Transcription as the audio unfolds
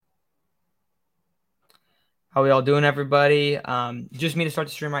How we all doing, everybody? Just me to start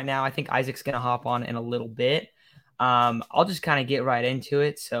the stream right now. I think Isaac's gonna hop on in a little bit. I'll just kind of get right into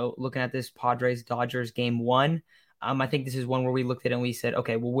it. So, looking at this Padres Dodgers game one, I think this is one where we looked at it and we said,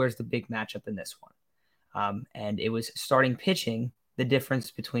 okay, well, where's the big matchup in this one? And it was starting pitching, the difference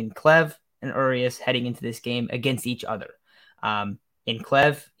between Clev and Urias heading into this game against each other. In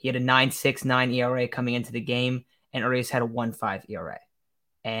Clev, he had a 9.69 ERA coming into the game, and Urias had a 1.5 ERA.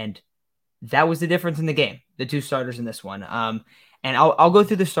 And that was the difference in the game, the two starters in this one. And I'll go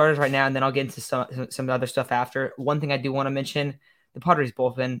through the starters right now, and then I'll get into some other stuff after. One thing I do want to mention, the Padres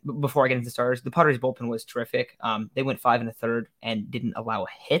bullpen, before I get into starters, the Padres bullpen was terrific. They went 5 1/3 and didn't allow a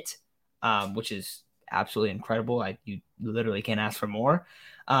hit, which is absolutely incredible. You literally can't ask for more.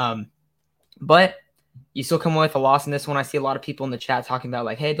 But you still come away with a loss in this one. I see a lot of people in the chat talking about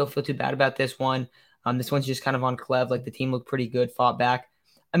like, hey, don't feel too bad about this one. This one's just kind of on Clev. Like the team looked pretty good, fought back.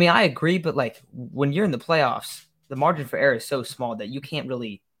 I mean, I agree, but like when you're in the playoffs, the margin for error is so small that you can't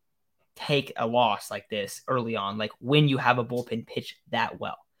really take a loss like this early on. Like when you have a bullpen pitch that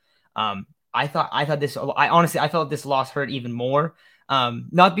well, I honestly I felt this loss hurt even more.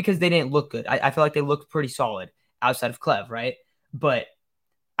 Not because they didn't look good. I feel like they looked pretty solid outside of Clev, right? But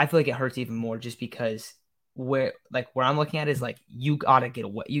I feel like it hurts even more just because where I'm looking at is like you gotta get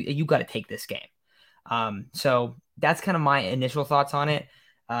away. You gotta take this game. So that's kind of my initial thoughts on it.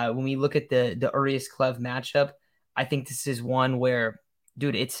 When we look at the Urias Clev matchup, I think this is one where,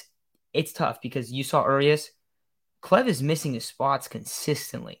 dude, it's tough because you saw Urias. Clev is missing his spots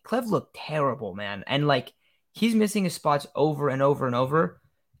consistently. Clev looked terrible, man, and like he's missing his spots over and over and over.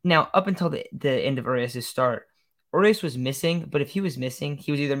 Now, up until the end of Urias' start, Urias was missing, but if he was missing,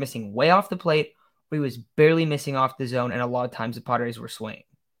 he was either missing way off the plate or he was barely missing off the zone, and a lot of times the Padres were swinging.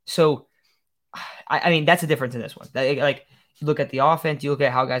 So I mean, that's a difference in this one. Like, you look at the offense, you look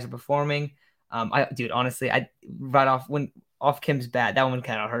at how guys are performing. Dude, honestly, I right off when off Kim's bat, that one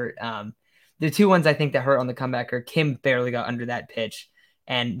kind of hurt. The two ones I think that hurt on the comeback are Kim barely got under that pitch,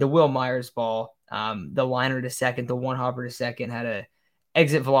 and the Will Myers ball, the liner to second, the one hopper to second had a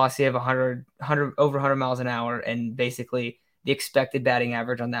exit velocity of 100 over 100 miles an hour, and basically the expected batting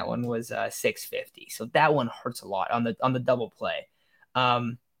average on that one was 650. So that one hurts a lot on the double play.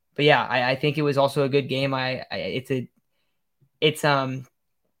 But yeah, I think it was also a good game. It's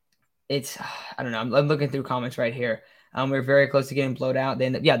it's I don't know. I'm looking through comments right here. We're very close to getting blowed out. They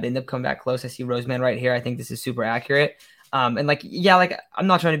end up coming back close. I see Roseman right here. I think this is super accurate. And like yeah, like I'm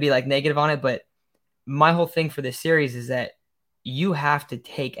not trying to be like negative on it, but my whole thing for this series is that you have to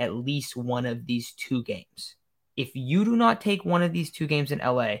take at least one of these two games. If you do not take one of these two games in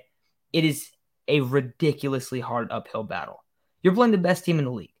LA, it is a ridiculously hard uphill battle. You're playing the best team in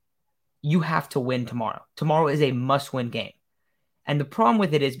the league. You have to win tomorrow. Tomorrow is a must-win game. And the problem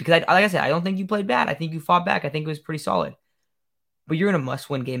with it is because, like I said, I don't think you played bad. I think you fought back. I think it was pretty solid. But you're in a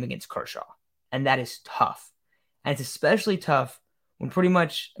must-win game against Kershaw, and that is tough. And it's especially tough when pretty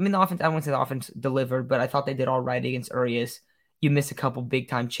much, I mean, the offense, I wouldn't say the offense delivered, but I thought they did all right against Urias. You miss a couple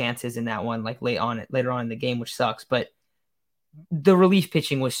big-time chances in that one, like later on in the game, which sucks. But the relief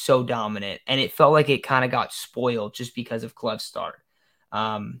pitching was so dominant, and it felt like it kind of got spoiled just because of Clev's start.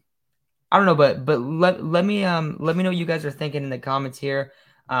 Um, I don't know, but let me know what you guys are thinking in the comments here.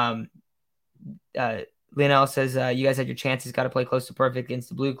 Um, Lionel says you guys had your chances, got to play close to perfect against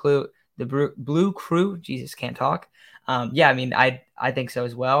the Blue Crew. Jesus, can't talk. Yeah, I mean, I think so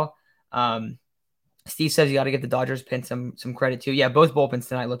as well. Steve says you got to give the Dodgers pin some credit too. Yeah, both bullpens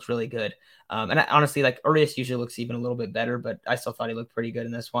tonight looked really good. And honestly, like Urias usually looks even a little bit better, but I still thought he looked pretty good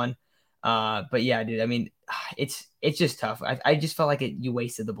in this one. But yeah, dude, I mean, it's just tough. I just felt like you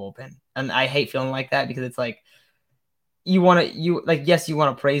wasted the bullpen, and I hate feeling like that because it's like yes, you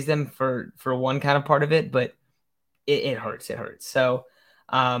want to praise them for one kind of part of it, but it hurts. It hurts. So,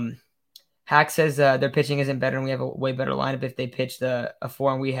 Hack says their pitching isn't better, and we have a way better lineup. If they pitched a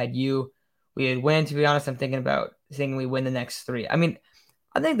four and we had you, we would win. To be honest, I'm thinking about saying we win the next three. I mean,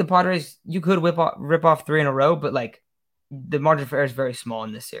 I think the Padres you could rip off three in a row, but like the margin for error is very small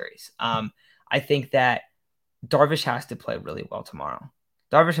in this series. I think that Darvish has to play really well tomorrow.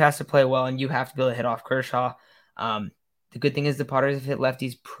 Darvish has to play well, and you have to be able to hit off Kershaw. The good thing is the Padres have hit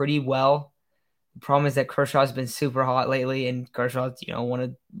lefties pretty well. The problem is that Kershaw's been super hot lately, and Kershaw's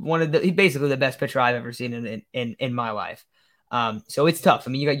he's basically the best pitcher I've ever seen in my life. So it's tough.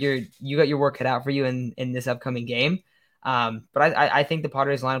 I mean, you got your work cut out for you in this upcoming game. But I think the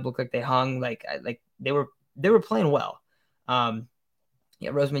Padres lineup looked like they hung like they were playing well. Yeah,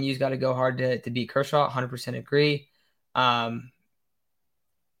 Roseman, you've got to go hard to beat Kershaw. 100% agree.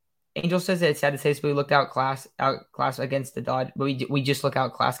 Angel says that it's sad to say this, but we looked outclass against the Dodgers. But we just look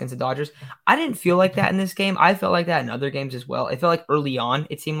outclass against the Dodgers. I didn't feel like that in this game. I felt like that in other games as well. It felt like early on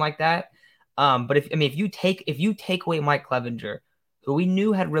it seemed like that. But if you take away Mike Clevenger, who we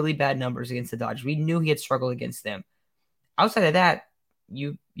knew had really bad numbers against the Dodgers, we knew he had struggled against them. Outside of that,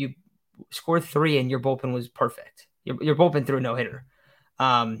 you scored 3 and your bullpen was perfect. Your bullpen threw a no hitter.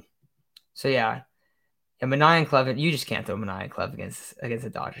 So yeah. And Manaea and Clev, you just can't throw Manaea and Clev against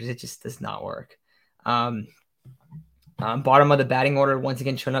the Dodgers. It just does not work. Bottom of the batting order, once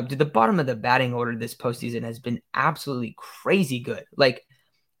again, showing up. Dude, the bottom of the batting order this postseason has been absolutely crazy good. Like,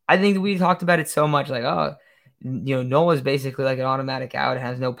 I think we talked about it so much. Like, oh, Nola's basically like an automatic out and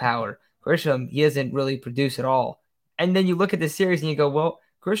has no power. Grisham, he doesn't really produce at all. And then you look at the series and you go, well,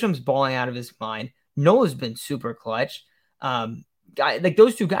 Grisham's balling out of his mind. Nola's been super clutch. Like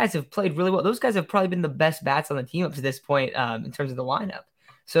those two guys have played really well. Those guys have probably been the best bats on the team up to this point in terms of the lineup.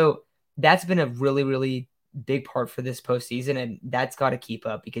 So that's been a really, really big part for this postseason, and that's got to keep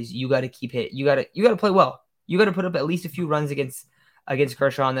up because you got to keep hit. You got to play well. You got to put up at least a few runs against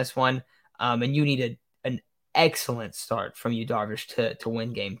Kershaw on this one, and you need an excellent start from you, Darvish, to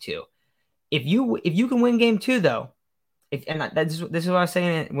win Game 2. If you can win Game 2 though, this is what I was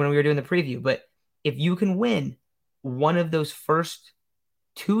saying when we were doing the preview, but if you can win one of those first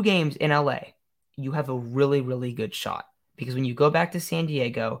 2 games in LA, you have a really, really good shot. Because when you go back to San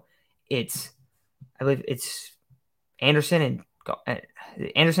Diego, I believe it's Anderson and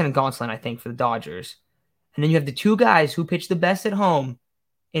Gonsolin, I think, for the Dodgers. And then you have the 2 guys who pitch the best at home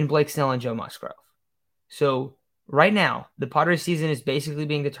in Blake Snell and Joe Musgrove. So right now, the Padres season is basically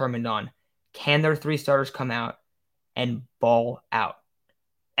being determined on, can their 3 starters come out and ball out?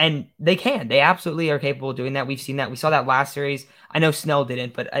 And they can. They absolutely are capable of doing that. We've seen that. We saw that last series. I know Snell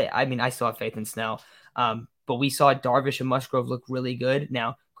didn't, but I still have faith in Snell. But we saw Darvish and Musgrove look really good.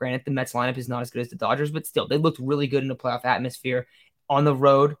 Now, granted, the Mets lineup is not as good as the Dodgers, but still, they looked really good in a playoff atmosphere on the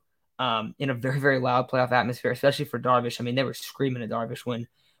road, in a very, very loud playoff atmosphere, especially for Darvish. I mean, they were screaming at Darvish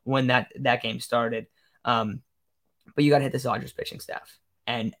when that game started. But you got to hit the Dodgers pitching staff.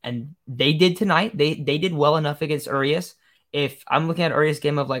 And they did tonight. They did well enough against Urias. If I'm looking at Urias'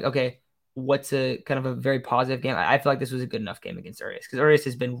 game of like, okay, what's a kind of a very positive game? I feel like this was a good enough game against Urias because Urias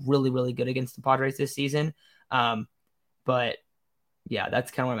has been really, really good against the Padres this season. But yeah,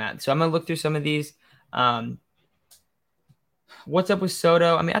 that's kind of where I'm at. So I'm going to look through some of these. What's up with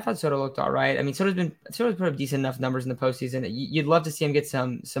Soto? I mean, I thought Soto looked all right. I mean, Soto's put up decent enough numbers in the postseason. You'd love to see him get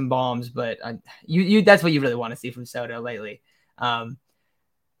some bombs, but that's what you really want to see from Soto lately.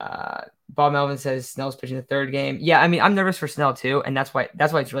 Bob Melvin says Snell's pitching the 3rd game. Yeah, I mean, I'm nervous for Snell too, and that's why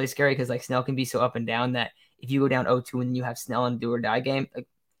it's really scary because like Snell can be so up and down that if you go down 0-2 and you have Snell in a do or die game, like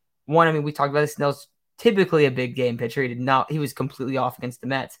I mean, we talked about this. Snell's typically a big game pitcher. He was completely off against the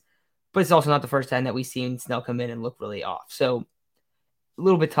Mets, but it's also not the first time that we've seen Snell come in and look really off. So a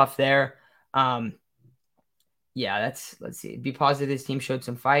little bit tough there. Yeah, let's see. Be positive. This team showed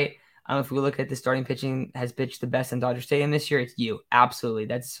some fight. If we look at the starting pitching has pitched the best in Dodger Stadium this year, it's you. Absolutely.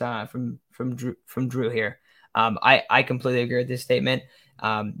 That's from Drew here. I completely agree with this statement.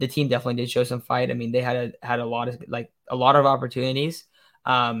 The team definitely did show some fight. I mean, they had a lot of opportunities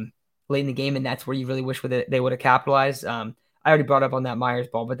late in the game, and that's where you really wish they would have capitalized. I already brought up on that Myers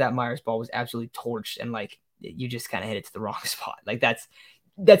ball, but that Myers ball was absolutely torched, and like you just kind of hit it to the wrong spot. Like that's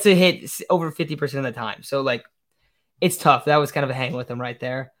a hit over 50% of the time. So like it's tough. That was kind of a hang with them right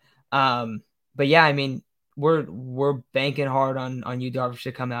there. But yeah, I mean, we're banking hard on Yu Darvish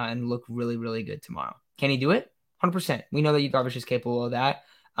to come out and look really, really good tomorrow. Can he do it? 100%. We know that Yu Darvish is capable of that.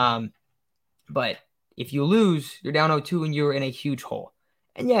 But if you lose, you're down 0-2 and you're in a huge hole.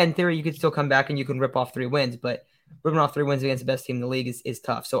 And yeah, in theory, you could still come back and you can rip off 3 wins, but ripping off 3 wins against the best team in the league is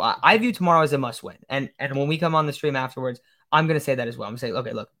tough. So I view tomorrow as a must win. And when we come on the stream afterwards, I'm going to say that as well. I'm going to say,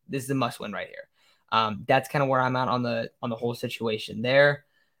 okay, look, this is a must win right here. That's kind of where I'm at on the whole situation there.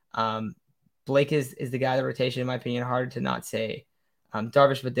 Blake is the guy of the rotation, in my opinion. Hard to not say.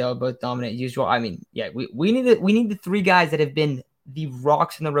 Darvish, Vidal, both dominant as usual. I mean, yeah, we need the 3 guys that have been the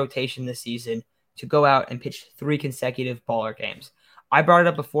rocks in the rotation this season to go out and pitch 3 consecutive baller games. I brought it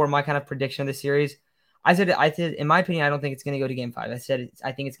up before my kind of prediction of the series. I said, in my opinion, I don't think it's going to go to Game 5. I said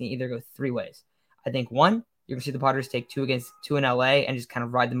I think it's going to either go 3 ways. I think 1, you're going to see the Padres take 2 in LA and just kind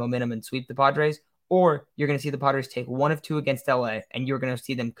of ride the momentum and sweep the Padres. Or you're going to see the Padres take 1 of 2 against LA, and you're going to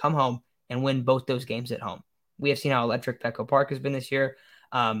see them come home and win both those games at home. We have seen how electric Petco Park has been this year,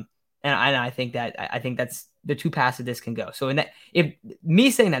 and I think that's the 2 paths that this can go. So if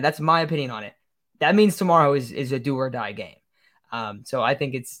me saying that's my opinion on it. That means tomorrow is a do or die game. So I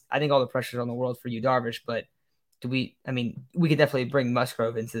think all the pressure's on the world for Yu Darvish, but I mean, we could definitely bring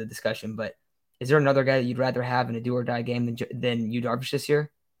Musgrove into the discussion, but is there another guy that you'd rather have in a do or die game than Yu Darvish this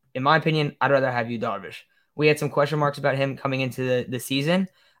year? In my opinion, I'd rather have Yu Darvish. We had some question marks about him coming into the season,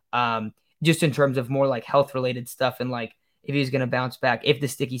 just in terms of more like health related stuff and like if he's going to bounce back, if the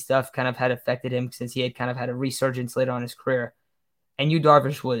sticky stuff kind of had affected him since he had kind of had a resurgence later on in his career. And Yu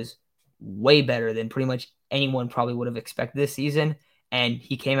Darvish was way better than pretty much anyone probably would have expected this season. And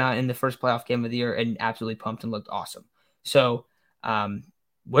he came out in the first playoff game of the year and absolutely pumped and looked awesome. So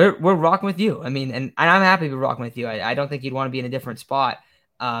we're rocking with you. I mean, and I'm happy to be rocking with you. I don't think you'd want to be in a different spot,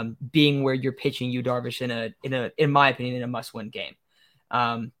 being where you're pitching Yu Darvish in my opinion, in a must-win game.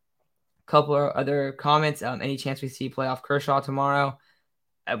 Couple of other comments. Any chance we see playoff Kershaw tomorrow?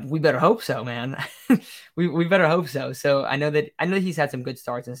 We better hope so, man. we better hope so. So I know that he's had some good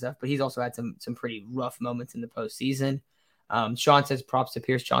starts and stuff, but he's also had some pretty rough moments in the postseason. Sean says props to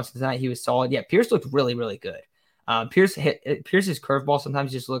Pierce Johnson tonight. He was solid. Yeah, Pierce looked really, really good. Pierce's curveball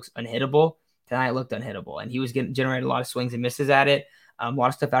sometimes just looks unhittable. Tonight it looked unhittable, and he was generating a lot of swings and misses at it. A lot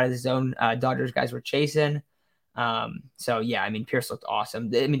of stuff out of the zone. Dodgers guys were chasing. So yeah, I mean, Pierce looked awesome.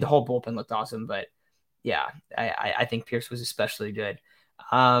 I mean, the whole bullpen looked awesome, but yeah, I think Pierce was especially good.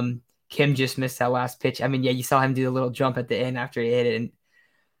 Kim just missed that last pitch. I mean, yeah, you saw him do the little jump at the end after he hit it. And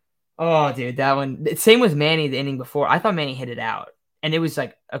oh, dude, that one. Same with Manny the inning before. I thought Manny hit it out, and it was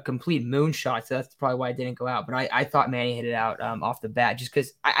like a complete moonshot. So that's probably why it didn't go out. But I thought Manny hit it out off the bat, just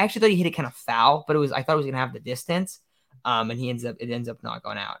because I actually thought he hit it kind of foul, but I thought it was gonna have the distance. And it ends up not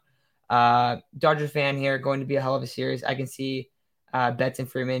going out. Dodger fan here, going to be a hell of a series. I can see Betts and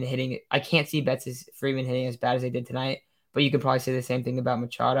Freeman hitting. I can't see Betts' Freeman hitting as bad as they did tonight. But you can probably say the same thing about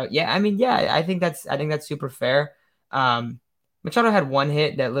Machado. Yeah, I mean, yeah, I think that's super fair. Machado had one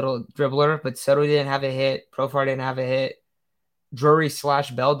hit, that little dribbler, but Soto didn't have a hit. Profar didn't have a hit.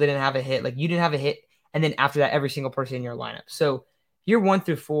 Drury/Bell didn't have a hit. Like, you didn't have a hit. And then after that, every single person in your lineup. So you're 1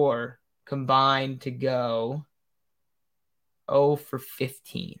 through 4 combined to go 0 for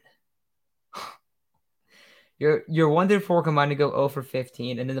 15. You're 1 through 4 combined to go 0 for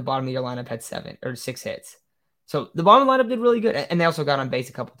 15, and then the bottom of your lineup had 7 or 6 hits. So the bottom lineup did really good, and they also got on base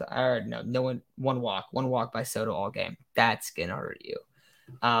a couple times. One walk by Soto all game. That's gonna hurt you.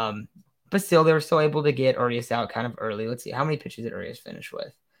 But still, they were still able to get Urias out kind of early. Let's see, how many pitches did Urias finish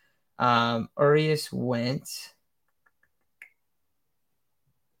with? Urias went.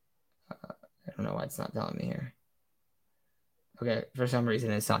 I don't know why it's not telling me here. Okay, for some reason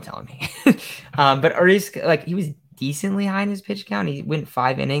it's not telling me. But Urias, like, he was decently high in his pitch count. He went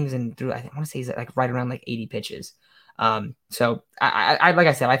 5 innings and threw, I want to say he's like right around like 80 pitches. So I like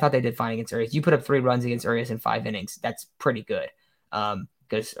I said, I thought they did fine against Urias. You put up 3 runs against Urias in 5 innings. That's pretty good.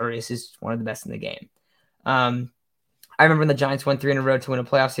 Because Urias is one of the best in the game. I remember when the Giants won 3 in a row to win a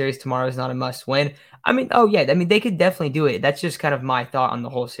playoff series. Tomorrow is not a must win. I mean, oh yeah, I mean, they could definitely do it. That's just kind of my thought on the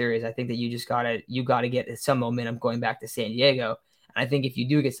whole series. I think that you gotta get some momentum going back to San Diego. And I think if you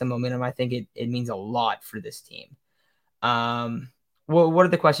do get some momentum, I think it means a lot for this team. What are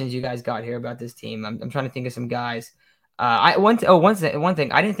the questions you guys got here about this team? I'm trying to think of some guys. One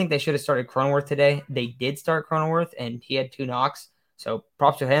thing, I didn't think they should have started Cronenworth today. They did start Cronenworth, and he had 2 knocks. So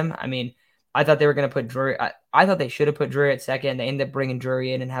props to him. I mean, I thought they were going to put Drury. I thought they should have put Drury at second. They ended up bringing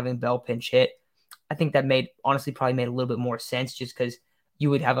Drury in and having Bell pinch hit. I think that probably made a little bit more sense, just because you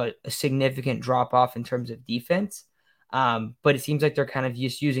would have a significant drop off in terms of defense. But it seems like they're kind of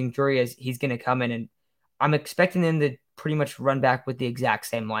just using Drury as he's going to come in, and I'm expecting them to pretty much run back with the exact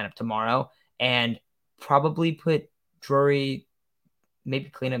same lineup tomorrow and probably put Drury, maybe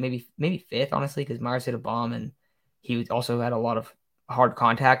clean up, maybe fifth, honestly, because Myers hit a bomb and he also had a lot of hard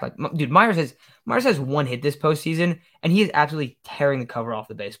contact. Like, dude, Myers has 1 hit this postseason, and he is absolutely tearing the cover off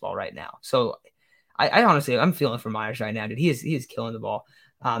the baseball right now. So I honestly, I'm feeling for Myers right now, dude. He is killing the ball.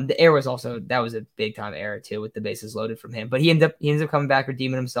 The error that was a big time error too, with the bases loaded from him. But he ends up coming back,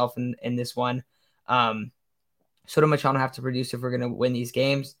 redeeming himself in this one. Soto Machado have to produce if we're gonna win these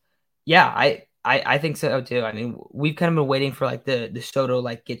games. Yeah, I think so too. I mean, we've kind of been waiting for like the Soto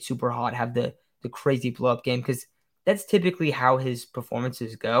like get super hot, have the crazy blow up game, because that's typically how his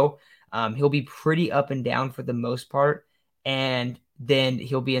performances go. He'll be pretty up and down for the most part, and then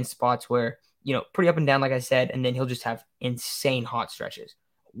he'll be in spots where, pretty up and down, like I said, and then he'll just have insane hot stretches.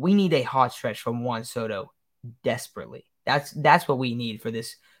 We need a hot stretch from Juan Soto desperately. That's what we need for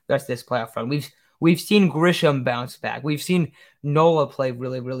this rest of this playoff run. We've seen Grisham bounce back. We've seen Nola play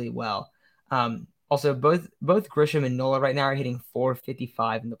really, really well. Also, both Grisham and Nola right now are hitting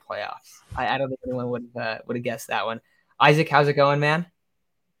 455 in the playoffs. I don't think anyone would have guessed that one. Isaac, how's it going, man?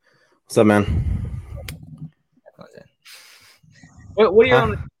 What's up, man? What are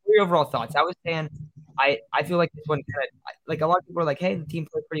your overall thoughts? I was saying I feel like this one kind of like a lot of people are like, hey, the team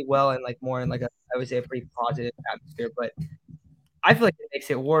played pretty well and like more in like I would say a pretty positive atmosphere, but I feel like it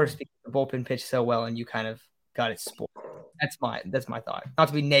makes it worse because the bullpen pitched so well and you kind of got it spoiled. That's my thought. Not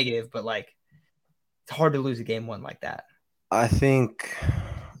to be negative, but like it's hard to lose a game one like that. I think,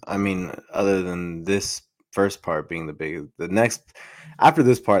 I mean, other than this first part being the biggest, after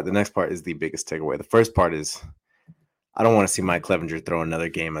this part, the next part is the biggest takeaway. The first part is I don't want to see Mike Clevenger throw another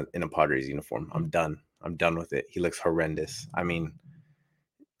game in a Padres uniform. I'm done. I'm done with it. He looks horrendous. I mean,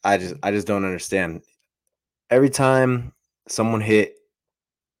 I just don't understand. Every time someone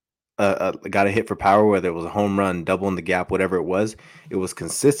got a hit for power, whether it was a home run, double in the gap, whatever it was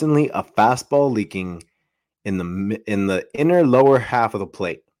consistently a fastball leaking in the inner lower half of the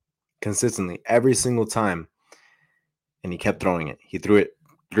plate, consistently every single time, and he kept throwing it. He threw it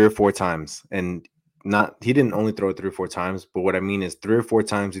 3 or 4 times, and he didn't only throw it 3 or 4 times, but what I mean is 3 or 4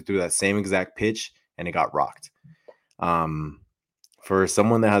 times he threw that same exact pitch and it got rocked. For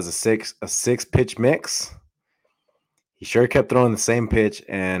someone that has a six pitch mix, he sure kept throwing the same pitch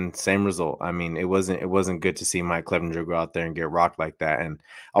and same result. I mean, it wasn't good to see Mike Clevenger go out there and get rocked like that. And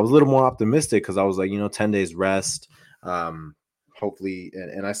I was a little more optimistic because I was like, 10 days rest. Hopefully,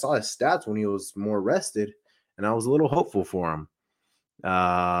 and I saw his stats when he was more rested, and I was a little hopeful for him.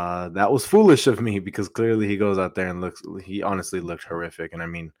 That was foolish of me because clearly he goes out there and he honestly looked horrific. And I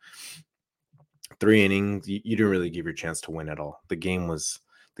mean, 3 innings, you didn't really give your chance to win at all. The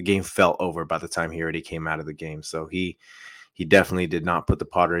game fell over by the time he already came out of the game. So he definitely did not put the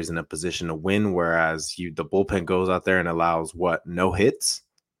Padres in a position to win, whereas the bullpen goes out there and allows no hits,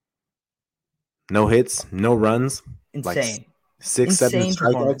 no runs. Insane. Like 6, Insane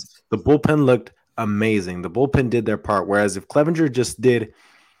 7 strikeouts. The bullpen looked amazing. The bullpen did their part, whereas if Clevenger just did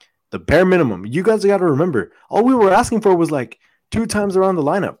the bare minimum, you guys got to remember, all we were asking for was like 2 times around the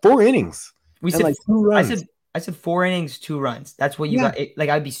lineup, 4 innings. We said like 2 runs. I said 4 innings, 2 runs. That's what you got. Like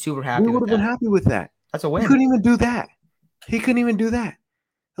I'd be super happy. We would have been happy with that. That's a win. He couldn't even do that.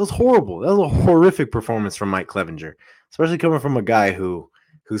 It was horrible. That was a horrific performance from Mike Clevenger, especially coming from a guy who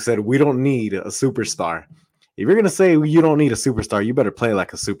said we don't need a superstar. If you're gonna say you don't need a superstar, you better play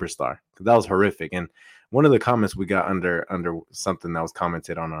like a superstar. That was horrific. And one of the comments we got under something that was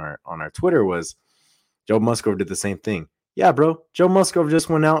commented on our Twitter was Joe Musgrove did the same thing. Yeah, bro. Joe Musgrove just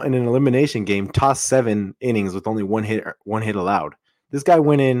went out in an elimination game, tossed 7 innings with only one hit allowed. This guy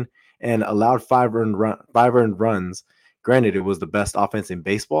went in and allowed 5 earned runs. Granted, it was the best offense in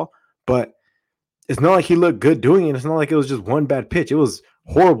baseball, but it's not like he looked good doing it. It's not like it was just one bad pitch. It was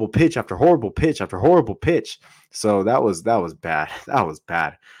horrible pitch after horrible pitch after horrible pitch. So that was bad. That was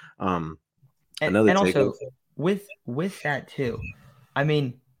bad. And also with that too, I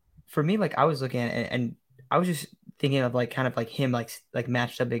mean, for me, like I was looking at it and I was just thinking of like kind of like him like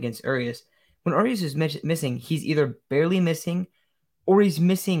matched up against Urias. When Urias is missing, he's either barely missing or he's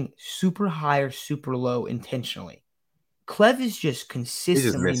missing super high or super low intentionally. Clev is just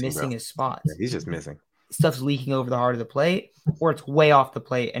consistently missing his spots. Yeah, he's just missing. Stuff's leaking over the heart of the plate, or it's way off the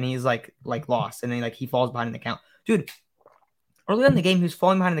plate, and he's like lost, and then like he falls behind in the count. Dude, early in the game, he was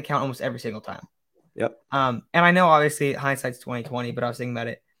falling behind in the count almost every single time. Yep. And I know obviously hindsight's 2020, but I was thinking about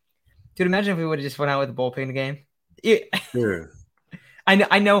it. Dude, imagine if we would have just went out with the bullpen the game. Yeah.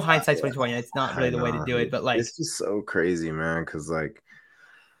 I know hindsight's 2020. It's not really the way to do it, but like it's just so crazy, man. Because like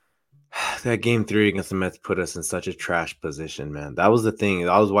that game 3 against the Mets put us in such a trash position, man. That was the thing.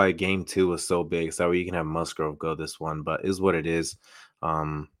 That was why game 2 was so big. So you can have Musgrove go this one, but is what it is.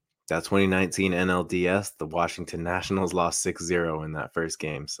 That 2019 NLDS, the Washington Nationals lost 6-0 in that first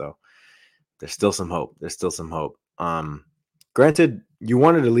game. So there's still some hope. Granted, you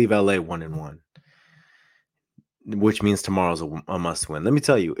wanted to leave LA 1-1, which means tomorrow's a must win. Let me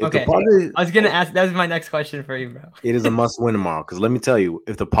tell you. If the Padres, I was going to ask, that was my next question for you, bro. It is a must win tomorrow because let me tell you,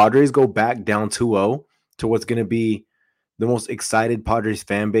 if the Padres go back down 2-0 to what's going to be the most excited Padres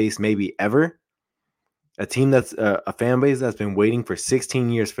fan base maybe ever, a team that's a fan base that's been waiting for 16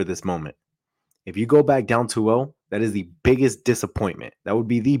 years for this moment. If you go back down 2-0, that is the biggest disappointment. That would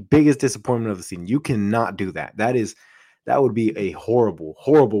be the biggest disappointment of the season. You cannot do that. That would be a horrible,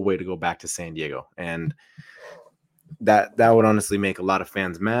 horrible way to go back to San Diego. And that would honestly make a lot of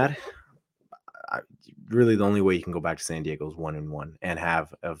fans mad. Really, the only way you can go back to San Diego is 1-1 and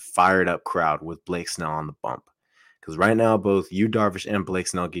have a fired up crowd with Blake Snell on the bump. Because right now, both Yu Darvish and Blake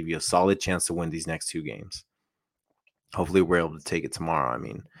Snell give you a solid chance to win these next 2 games. Hopefully, we're able to take it tomorrow. I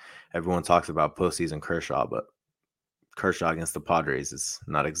mean, everyone talks about postseason Kershaw, but Kershaw against the Padres is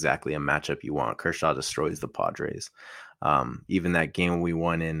not exactly a matchup you want. Kershaw destroys the Padres. Even that game we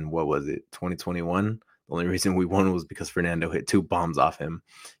won in, 2021? The only reason we won was because Fernando hit 2 bombs off him,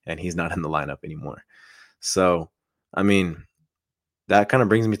 and he's not in the lineup anymore. So, I mean, that kind of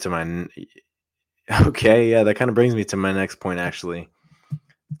brings me to my okay, yeah, that kind of brings me to my next point. Actually,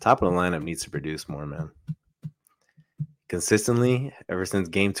 top of the lineup needs to produce more, man. Consistently, ever since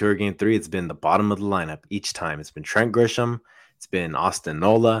game 2 or game 3, it's been the bottom of the lineup each time. It's been Trent Grisham, it's been Austin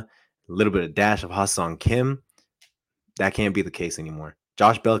Nola, a little bit of dash of Ha-Seong Kim. That can't be the case anymore.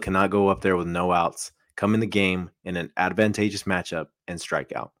 Josh Bell cannot go up there with no outs, come in the game in an advantageous matchup, and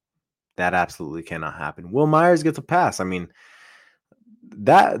strike out. That absolutely cannot happen. Will Myers gets a pass. I mean,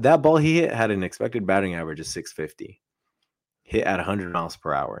 that ball he hit had an expected batting average of 650, hit at 100 miles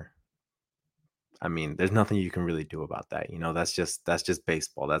per hour. I mean, there's nothing you can really do about that. That's just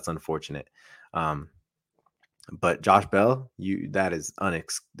baseball. That's unfortunate. But Josh Bell, that is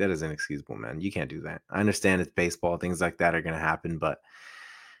inexcusable, man. You can't do that. I understand it's baseball, things like that are going to happen, but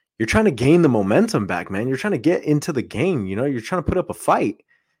you're trying to gain the momentum back, man. You're trying to get into the game. You're trying to put up a fight,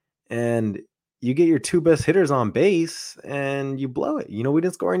 and you get your two best hitters on base and you blow it. We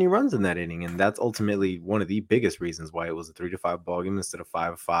didn't score any runs in that inning, and that's ultimately one of the biggest reasons why it was a 3-5 ball game instead of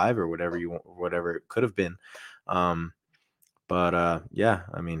 5-5 or whatever it could have been. Yeah,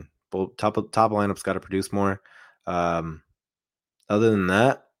 I mean, top lineup's got to produce more. Other than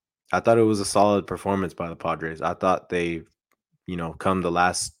that, I thought it was a solid performance by the Padres. I thought they, come the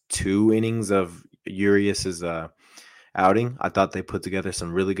last 2 innings of Urias's outing, I thought they put together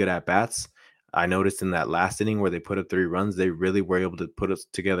some really good at bats. I noticed in that last inning where they put up 3 runs, they really were able to put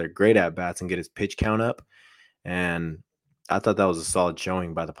together great at bats and get his pitch count up. And I thought that was a solid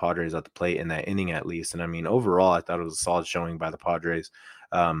showing by the Padres at the plate in that inning, at least. And I mean, overall, I thought it was a solid showing by the Padres.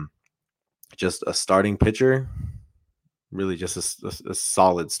 Just a starting pitcher, really just a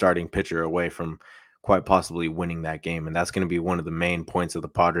solid starting pitcher away from quite possibly winning that game. And that's going to be one of the main points of the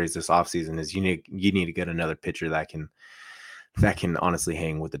Padres this offseason is you need to get another pitcher that can honestly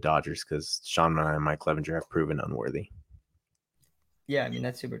hang with the Dodgers, because Sean Manaea and Mike Clevenger have proven unworthy. Yeah, I mean,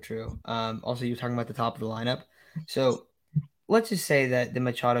 that's super true. Also, you're talking about the top of the lineup. So let's just say that the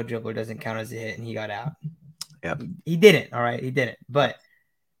Machado dribbler doesn't count as a hit and he got out. Yeah, he didn't. All right, he didn't. But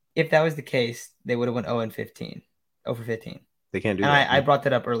if that was the case, they would have went 0-15, 0-15. They can't do and that. I brought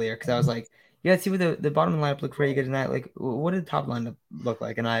that up earlier because I was like, yeah, see what the bottom of the lineup looked pretty good tonight. Like, what did the top lineup look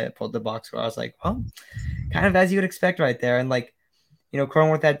like? And I pulled the box score. I was like, well, kind of as you would expect right there. And like,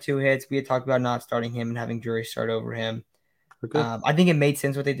 Cronenworth had 2 hits. We had talked about not starting him and having Drury start over him. I think it made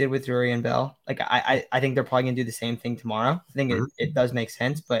sense what they did with Drury and Bell. Like, I think they're probably gonna do the same thing tomorrow. I think it does make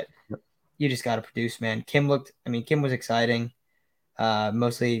sense, but you just got to produce, man. Kim was exciting.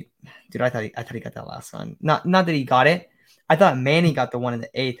 Mostly, dude, I thought he got that last one. Not that he got it. I thought Manny got the one in the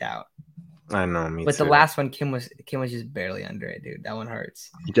 8th out. I know, but too. The last one, Kim was just barely under it, dude. That one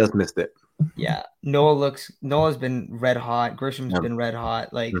hurts. He just missed it. Yeah, Noah's been red hot. Grisham's been red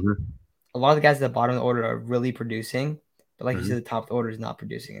hot. Like a lot of the guys at the bottom of the order are really producing, but like you said, the top of the order is not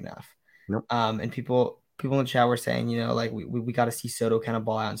producing enough. Nope. And people in the chat were saying, like we got to see Soto kind of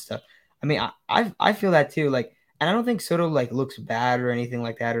ball out and stuff. I mean, I feel that too. Like, and I don't think Soto like looks bad or anything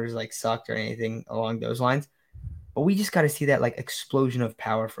like that, or is like sucked or anything along those lines. But we just got to see that like explosion of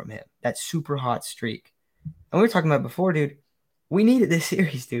power from him, that super hot streak. And we were talking about before, dude. We needed this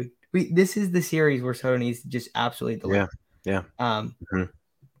series, dude. This is the series where Soto needs to just absolutely deliver. Yeah. I'm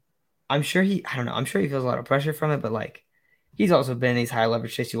sure I'm sure he feels a lot of pressure from it, but like he's also been in these high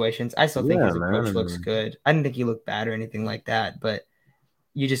leverage situations. I still think his approach looks good. I didn't think he looked bad or anything like that, but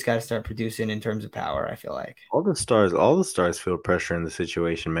you just got to start producing in terms of power, I feel like. All the stars feel pressure in the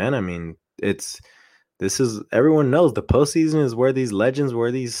situation, man. I mean, everyone knows the postseason is where these legends,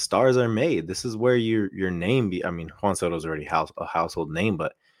 where these stars are made. This is where your name I mean, Juan Soto's already a household name,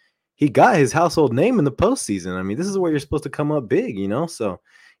 but he got his household name in the postseason. I mean, this is where you're supposed to come up big, So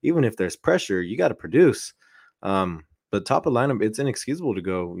even if there's pressure, you got to produce. But top of lineup, it's inexcusable to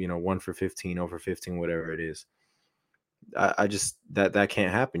go, 1 for 15, over 15, whatever it is. I just that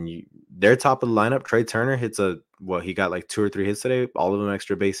can't happen. They're top of the lineup. Trey Turner hits he got like 2 or 3 hits today, all of them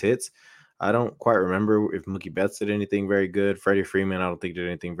extra base hits. I don't quite remember if Mookie Betts did anything very good. Freddie Freeman, I don't think did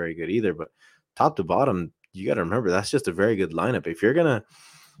anything very good either. But top to bottom, you got to remember that's just a very good lineup. If you're gonna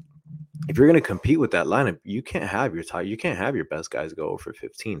compete with that lineup, you can't have your best guys go over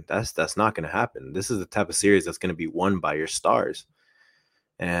 15. That's not gonna happen. This is the type of series that's gonna be won by your stars.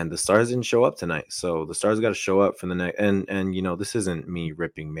 And the stars didn't show up tonight. So the stars got to show up for the next. And this isn't me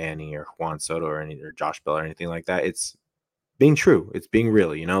ripping Manny or Juan Soto or Josh Bell or anything like that. It's being true. It's being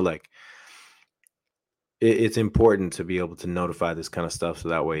real, like it's important to be able to notify this kind of stuff. So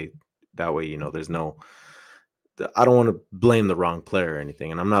that way, there's no, I don't want to blame the wrong player or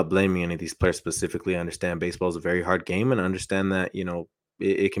anything. And I'm not blaming any of these players specifically. I understand baseball is a very hard game and I understand that,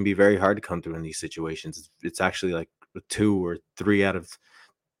 it can be very hard to come through in these situations. It's actually like a 2 or 3 out of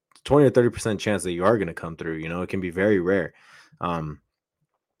 20 or 30% chance that you are going to come through. It can be very rare. Um,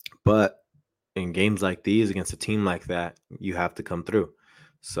 but in games like these against a team like that, you have to come through.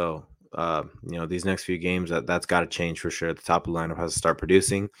 So, these next few games, that's got to change for sure. The top of the lineup has to start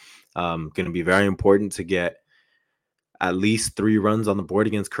producing. Going to be very important to get at least 3 runs on the board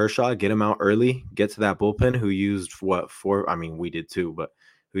against Kershaw, get him out early, get to that bullpen who used four? I mean, we did too, but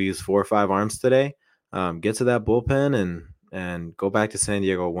who used 4 or 5 arms today. Get to that bullpen and go back to San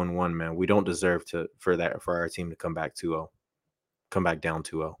Diego 1-1, man. We don't deserve for our team to come back 2-0, come back down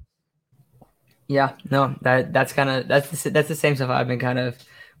 2-0. Yeah, no, that's the same stuff I've been kind of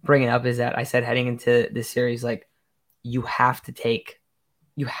bringing up. Is that I said heading into this series, like you have to take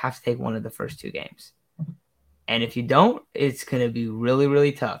one of the first 2 games. And if you don't, it's going to be really,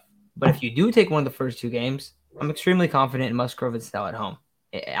 really tough. But if you do take one of the first 2 games, I'm extremely confident in Musgrove and Snell at home.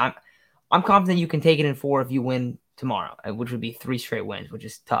 I'm confident you can take it in 4 if you win tomorrow, which would be 3 straight wins, which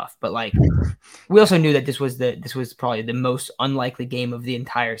is tough. But like, we also knew that this was probably the most unlikely game of the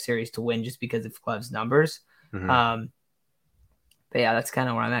entire series to win just because of Clev's numbers. Mm-hmm. But yeah, that's kind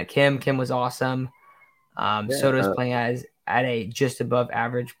of where I'm at. Kim was awesome. Soto's playing at a just above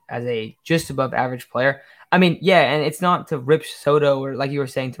average player. I mean, yeah, and it's not to rip Soto or like you were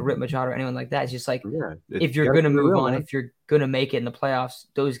saying to rip Machado or anyone like that. It's just like if you're gonna move on, if you're gonna make it in the playoffs,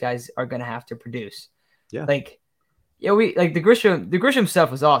 those guys are gonna have to produce. Yeah. We like the Grisham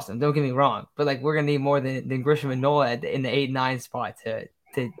stuff was awesome. Don't get me wrong, but like we're gonna need more than Grisham and Nola in the 8-9 spot to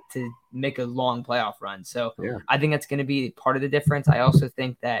make a long playoff run. So yeah. I think that's gonna be part of the difference. I also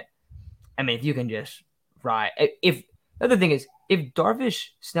think that, I mean, if you can just ride, if the other thing is if Darvish,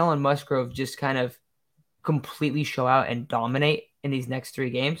 Snell, and Musgrove just kind of completely show out and dominate in these next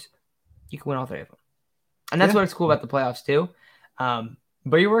 3 games, you can win all 3 of them. And that's what's cool about the playoffs too.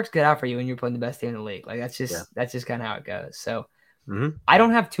 But your work's good out for you when you're playing the best team in the league. Like that's just kind of how it goes. So I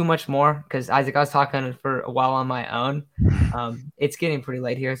don't have too much more because Isaac, I was talking for a while on my own. It's getting pretty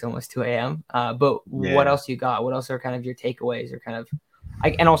late here. It's almost 2 a.m. But what else you got? What else are kind of your takeaways or kind of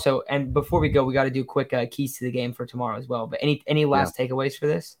and before we go, we got to do quick keys to the game for tomorrow as well. But any last takeaways for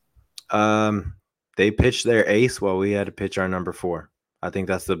this? They pitched their ace while we had to pitch our number 4. I think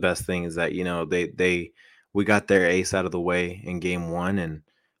that's the best thing is that, we got their ace out of the way in game 1 and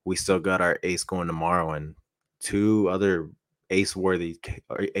we still got our ace going tomorrow and 2 other ace-worthy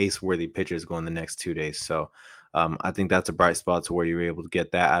pitchers going the next 2 days. So I think that's a bright spot to where you were able to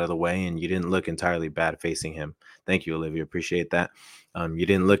get that out of the way and you didn't look entirely bad facing him. Thank you, Olivia. Appreciate that. You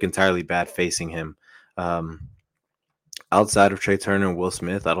didn't look entirely bad facing him. Outside of Trey Turner and Will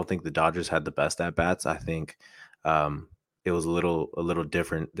Smith, I don't think the Dodgers had the best at bats. I think it was a little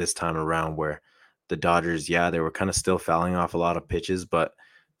different this time around where the Dodgers, they were kind of still fouling off a lot of pitches, but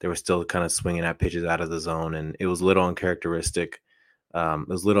they were still kind of swinging at pitches out of the zone, and it was a little uncharacteristic.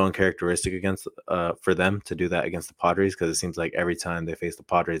 Against for them to do that against the Padres because it seems like every time they face the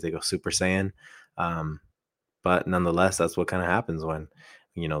Padres, they go Super Saiyan. But nonetheless, that's what kind of happens when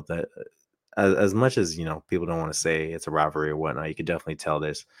that. As much as people don't want to say it's a rivalry or whatnot, you could definitely tell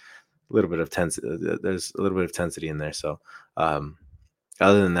there's a little bit of tensity in there. So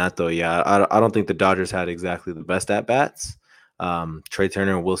other than that, though, I don't think the Dodgers had exactly the best at bats. Trey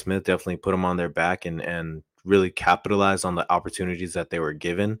Turner and Will Smith definitely put them on their back and really capitalized on the opportunities that they were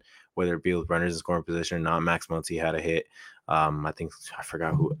given, whether it be with runners in scoring position or not. Max Muncy had a hit. I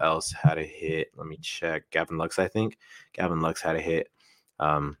forgot who else had a hit. Let me check. Gavin Lux had a hit.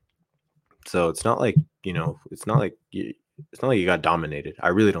 So it's not like you got dominated. I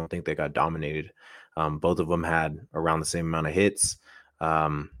really don't think they got dominated. Both of them had around the same amount of hits.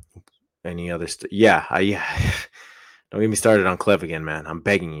 Any other don't get me started on Clev again, man. I'm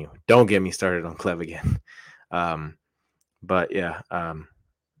begging you. Don't get me started on Clev again. But yeah,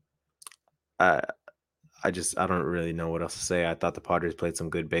 I don't really know what else to say. I thought the Padres played some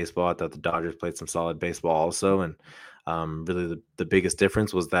good baseball. I thought the Dodgers played some solid baseball also. And really the biggest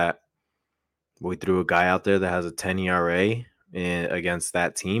difference was that we threw a guy out there that has a 10 ERA against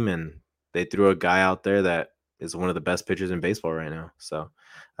that team, and they threw a guy out there that is one of the best pitchers in baseball right now. So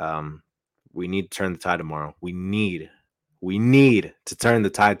we need to turn the tide tomorrow. We need to turn the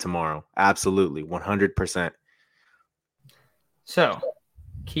tide tomorrow. Absolutely, 100%. So,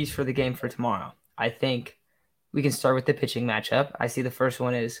 keys for the game for tomorrow. I think we can start with the pitching matchup. I see the first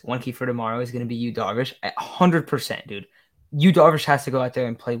one is one key for tomorrow is going to be Yu Darvish. 100%, dude. Yu Darvish has to go out there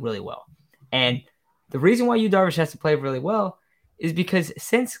and play really well. And the reason why Yu Darvish has to play really well is because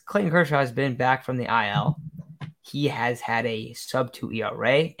since Clayton Kershaw has been back from the IL, he has had a sub-2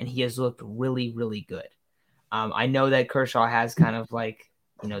 ERA, and he has looked really, really good. I know that Kershaw has kind of like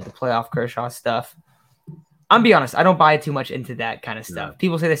the playoff Kershaw stuff. I'm be honest, I don't buy too much into that kind of stuff. No.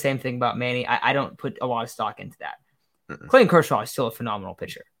 People say the same thing about Manny. I don't put a lot of stock into that. Mm-mm. Clayton Kershaw is still a phenomenal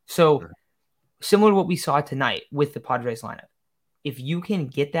pitcher. So Mm-hmm. similar to what we saw tonight with the Padres lineup, if you can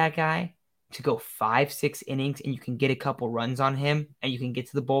get that guy to go 5-6 innings and you can get a couple runs on him and you can get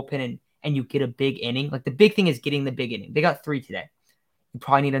to the bullpen and you get a big inning, like the big thing is getting the big inning. They got 3 today. You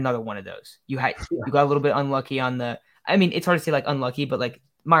probably need another one of those. You got a little bit unlucky on the. I mean, it's hard to say like unlucky, but like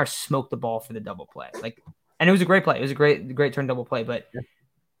Myers smoked the ball for the double play. Like, and it was a great play. It was a great turn double play. But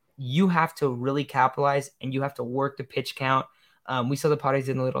you have to really capitalize and you have to work the pitch count. We saw the Padres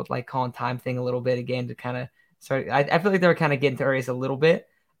in a little like calling time thing a little bit again to kind of start. I feel like they were kind of getting to Urias a little bit.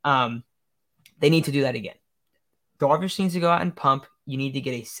 They need to do that again. Darvish needs to go out and pump. You need to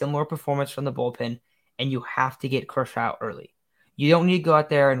get a similar performance from the bullpen, and you have to get Kershaw out early. You don't need to go out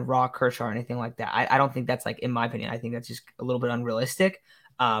there and raw Kershaw or anything like that. I don't think that's like, in my opinion, I think that's just a little bit unrealistic.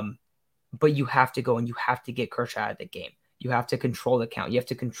 But you have to go and you have to get Kershaw out of the game. You have to control the count. You have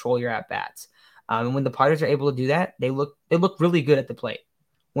to control your at-bats. And when the Padres are able to do that, they look really good at the plate.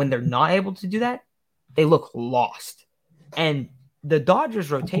 When they're not able to do that, they look lost. And the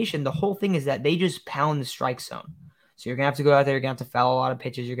Dodgers rotation, the whole thing is that they just pound the strike zone. So you're going to have to go out there, you're going to have to foul a lot of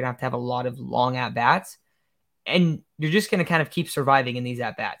pitches, you're going to have a lot of long at-bats, and you're just going to kind of keep surviving in these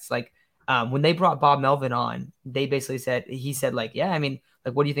at-bats. Like when they brought Bob Melvin on, they basically said, like, yeah, I mean,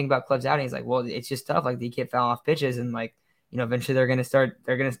 like, what do you think about Cleve's outing? He's like, well, it's just tough. Like, they keep fouling off pitches, and like, eventually they're going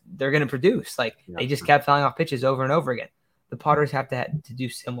to produce. Like, they just kept fouling off pitches over and over again. The Padres have to do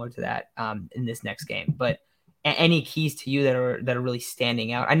similar to that in this next game. But any keys to you that are really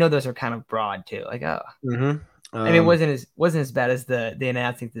standing out? I know those are kind of broad too. Like, oh, I mean, it wasn't as bad as the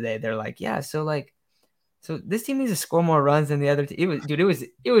announcing today. They're like, yeah, so this team needs to score more runs than the other team.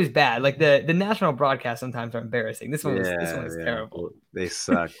 It was bad. Like the national broadcasts sometimes are embarrassing. This one was terrible. They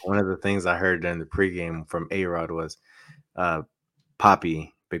suck. One of the things I heard during the pregame from A-Rod was,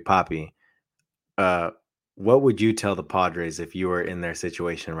 Big Poppy, what would you tell the Padres if you were in their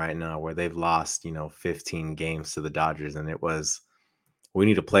situation right now where they've lost, 15 games to the Dodgers and it was, we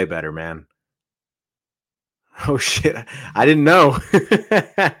need to play better, man. Oh shit. I didn't know.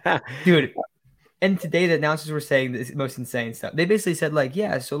 Dude. And today the announcers were saying this most insane stuff. They basically said like,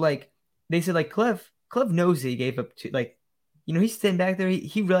 yeah, so like they said like Clev knows that he gave up 2, like, he's sitting back there.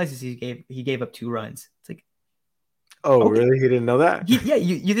 He realizes he gave up 2 runs. It's like, oh, okay. Really? He didn't know that? Yeah.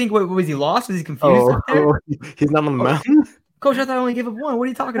 You think what was he lost? Was he confused? Oh, he's not on the mountain. Coach, I thought I only gave up 1. What are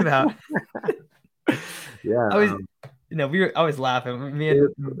you talking about? Yeah. I was laughing. Me and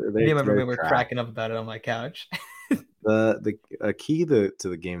my roommate were cracking up about it on my couch. The key to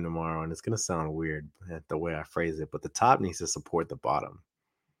the game tomorrow, and it's gonna sound weird the way I phrase it, but the top needs to support the bottom.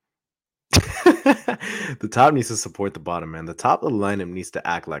 The top needs to support the bottom, man. The top of the lineup needs to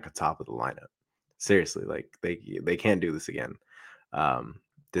act like a top of the lineup. Seriously, like they can't do this again.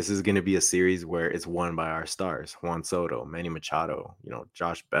 This is gonna be a series where it's won by our stars: Juan Soto, Manny Machado,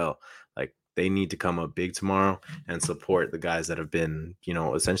 Josh Bell. Like, they need to come up big tomorrow and support the guys that have been,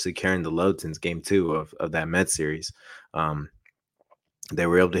 essentially carrying the load since game 2 of that Mets series. They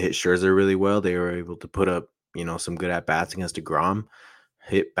were able to hit Scherzer really well. They were able to put up, some good at-bats against DeGrom,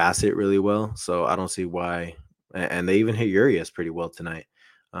 hit Bassett really well. So I don't see why. And they even hit Urias pretty well tonight.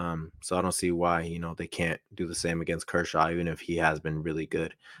 So I don't see why, they can't do the same against Kershaw, even if he has been really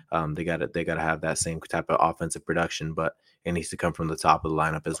good. They gotta have that same type of offensive production, but it needs to come from the top of the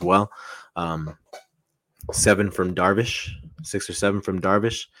lineup as well. 7 from Darvish, 6 or 7 from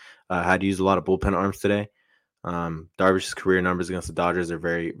Darvish. Had to use a lot of bullpen arms today. Darvish's career numbers against the Dodgers are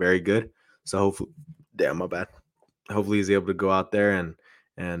very, very good. So hopefully, my bad. Hopefully he's able to go out there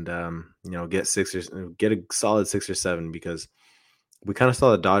and get a solid 6 or 7, because we kind of saw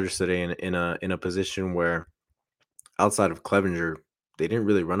the Dodgers today in a position where, outside of Clevinger, they didn't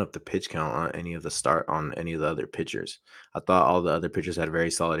really run up the pitch count on any of the other pitchers. I thought all the other pitchers had very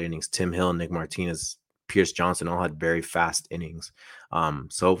solid innings. Tim Hill, Nick Martinez, Pierce Johnson all had very fast innings.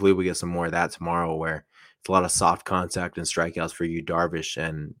 So hopefully we get some more of that tomorrow, where it's a lot of soft contact and strikeouts for you, Darvish,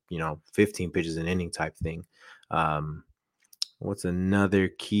 and 15 pitches an inning type thing. What's another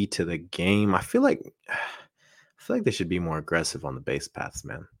key to the game? I feel like they should be more aggressive on the base paths,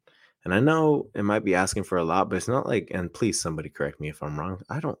 man. And I know it might be asking for a lot, but it's not like, and please somebody correct me if I'm wrong,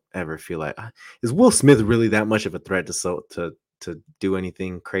 I don't ever feel like, is Will Smith really that much of a threat to do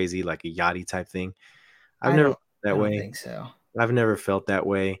anything crazy like a Yachty type thing? I don't think so. I've never felt that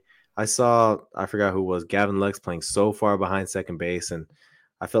way. I forgot who it was, Gavin Lux playing so far behind second base, and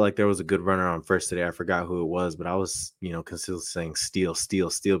I felt like there was a good runner on first today. I forgot who it was, but I was, consistently saying steal, steal,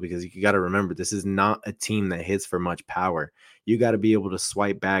 steal, because you got to remember this is not a team that hits for much power. You got to be able to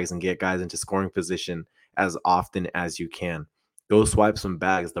swipe bags and get guys into scoring position as often as you can. Go swipe some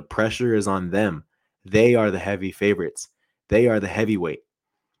bags. The pressure is on them. They are the heavy favorites. They are the heavyweight.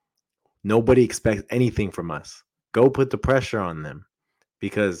 Nobody expects anything from us. Go put the pressure on them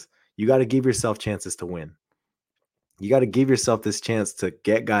because you got to give yourself chances to win. You got to give yourself this chance to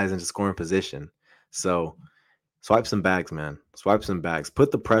get guys into scoring position. So swipe some bags, man. Swipe some bags.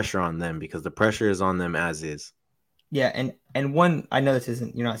 Put the pressure on them because the pressure is on them as is. Yeah, and one, I know this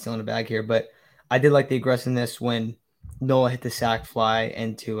isn't, you're not stealing a bag here, but I did like the aggressiveness when Nola hit the sack fly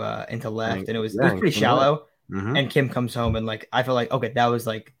into left, and it was pretty shallow. Mm-hmm. And Kim comes home, and like I feel like okay, that was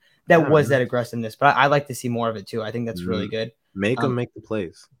that aggressiveness, but I like to see more of it too. I think that's really good. Make them make the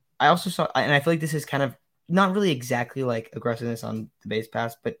plays. I also saw, and I feel like this is kind of not really exactly like aggressiveness on the base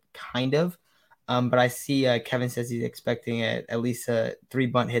pass, but kind of. But I see Kevin says he's expecting at least 3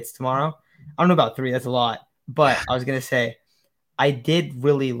 bunt hits tomorrow. I don't know about 3, that's a lot, but I was gonna say I did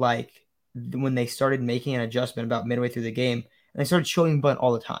really like when they started making an adjustment about midway through the game, and they started showing bunt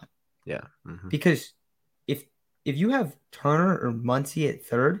all the time. Yeah, because if you have Turner or Muncy at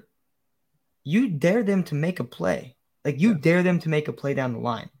third, you dare them to make a play. Like you dare them to make a play down the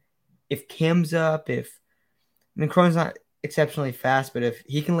line. If Kim's up, Cronin's not exceptionally fast, but if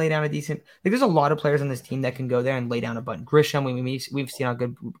he can lay down a decent, like there's a lot of players on this team that can go there and lay down a bunt. Grisham, we've seen how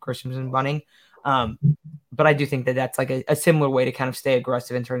good Grisham's been bunting. But I do think that that's like a similar way to kind of stay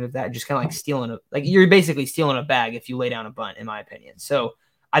aggressive in terms of that, just kind of like stealing you're basically stealing a bag if you lay down a bunt, in my opinion. So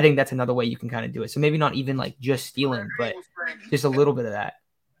I think that's another way you can kind of do it. So maybe not even like just stealing, but just a little bit of that.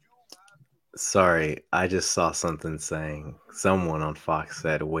 Sorry, I just saw something saying someone on Fox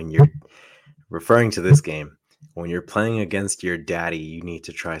said when you're referring to this game, when you're playing against your daddy, you need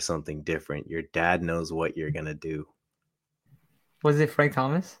to try something different. Your dad knows what you're gonna do. Was it Frank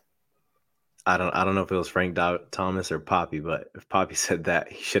Thomas? I don't know if it was Frank Thomas or Poppy, but if Poppy said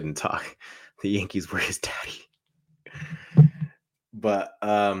that, he shouldn't talk. The Yankees were his daddy. But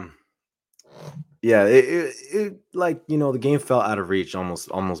yeah, it like the game fell out of reach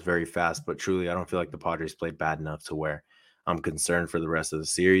almost very fast. But truly, I don't feel like the Padres played bad enough to where I'm concerned for the rest of the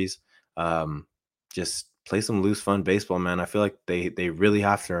series. Just play some loose, fun baseball, man. I feel like they really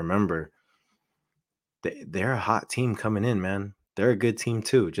have to remember they're a hot team coming in, man. They're a good team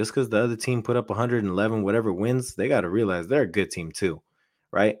too. Just because the other team put up 111 whatever wins, they got to realize they're a good team too,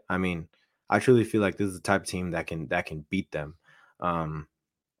 right? I mean, I truly feel like this is the type of team that can beat them.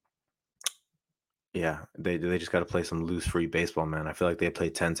 Yeah, they just got to play some loose, free baseball, man. I feel like they play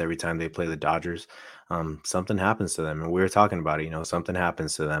tense every time they play the Dodgers. Something happens to them, and we were talking about it. Something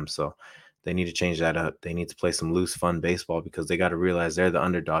happens to them, so they need to change that up. They need to play some loose, fun baseball because they got to realize they're the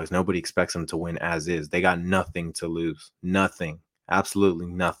underdogs. Nobody expects them to win as is. They got nothing to lose. Nothing. Absolutely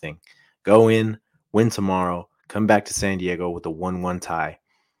nothing. Go in, win tomorrow, come back to San Diego with a 1-1 tie,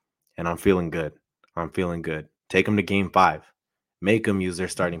 and I'm feeling good. Take them to Game 5. Make them use their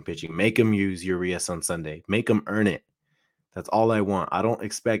starting pitching. Make them use Urias on Sunday. Make them earn it. That's all I want. I don't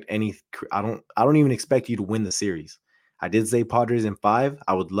expect I don't even expect you to win the series. I did say Padres in 5.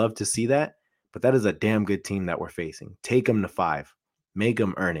 I would love to see that, but that is a damn good team that we're facing. Take them to 5. Make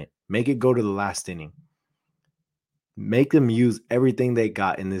them earn it. Make it go to the last inning. Make them use everything they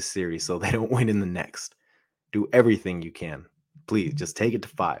got in this series so they don't win in the next. Do everything you can. Please, just take it to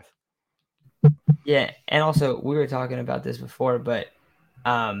 5. Yeah, and also we were talking about this before, but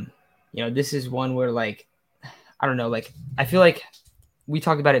this is one where like I don't know, like I feel like we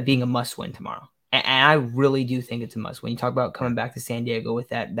talked about it being a must win tomorrow. And I really do think it's a must win. You talk about coming back to San Diego with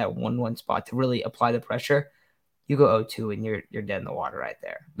that 1-1 spot to really apply the pressure. You go 0-2 and you're dead in the water right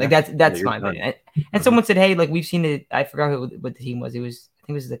there. Like that's my opinion. And someone said, hey, like we've seen it. I forgot what the team was. I think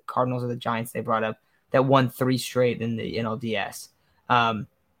it was the Cardinals or the Giants they brought up that won 3 straight in the NLDS.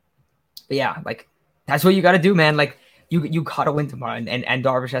 But yeah, like that's what you got to do, man. Like you got to win tomorrow, and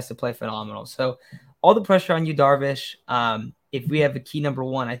Darvish has to play phenomenal. So all the pressure on you, Darvish. If we have a key number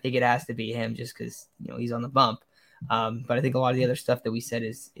 1, I think it has to be him, just because he's on the bump. But I think a lot of the other stuff that we said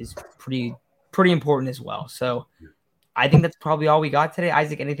is pretty important as well. So I think that's probably all we got today.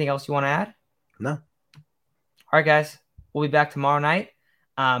 Isaac, anything else you want to add? No. All right, guys. We'll be back tomorrow night.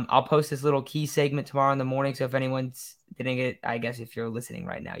 I'll post this little key segment tomorrow in the morning. So if anyone's didn't get it, I guess if you're listening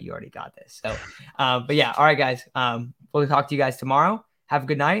right now, you already got this. So, but yeah. All right, guys. We'll talk to you guys tomorrow. Have a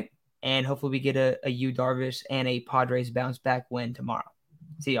good night. And hopefully we get a Yu Darvish and a Padres bounce back win tomorrow.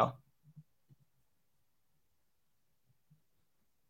 See y'all.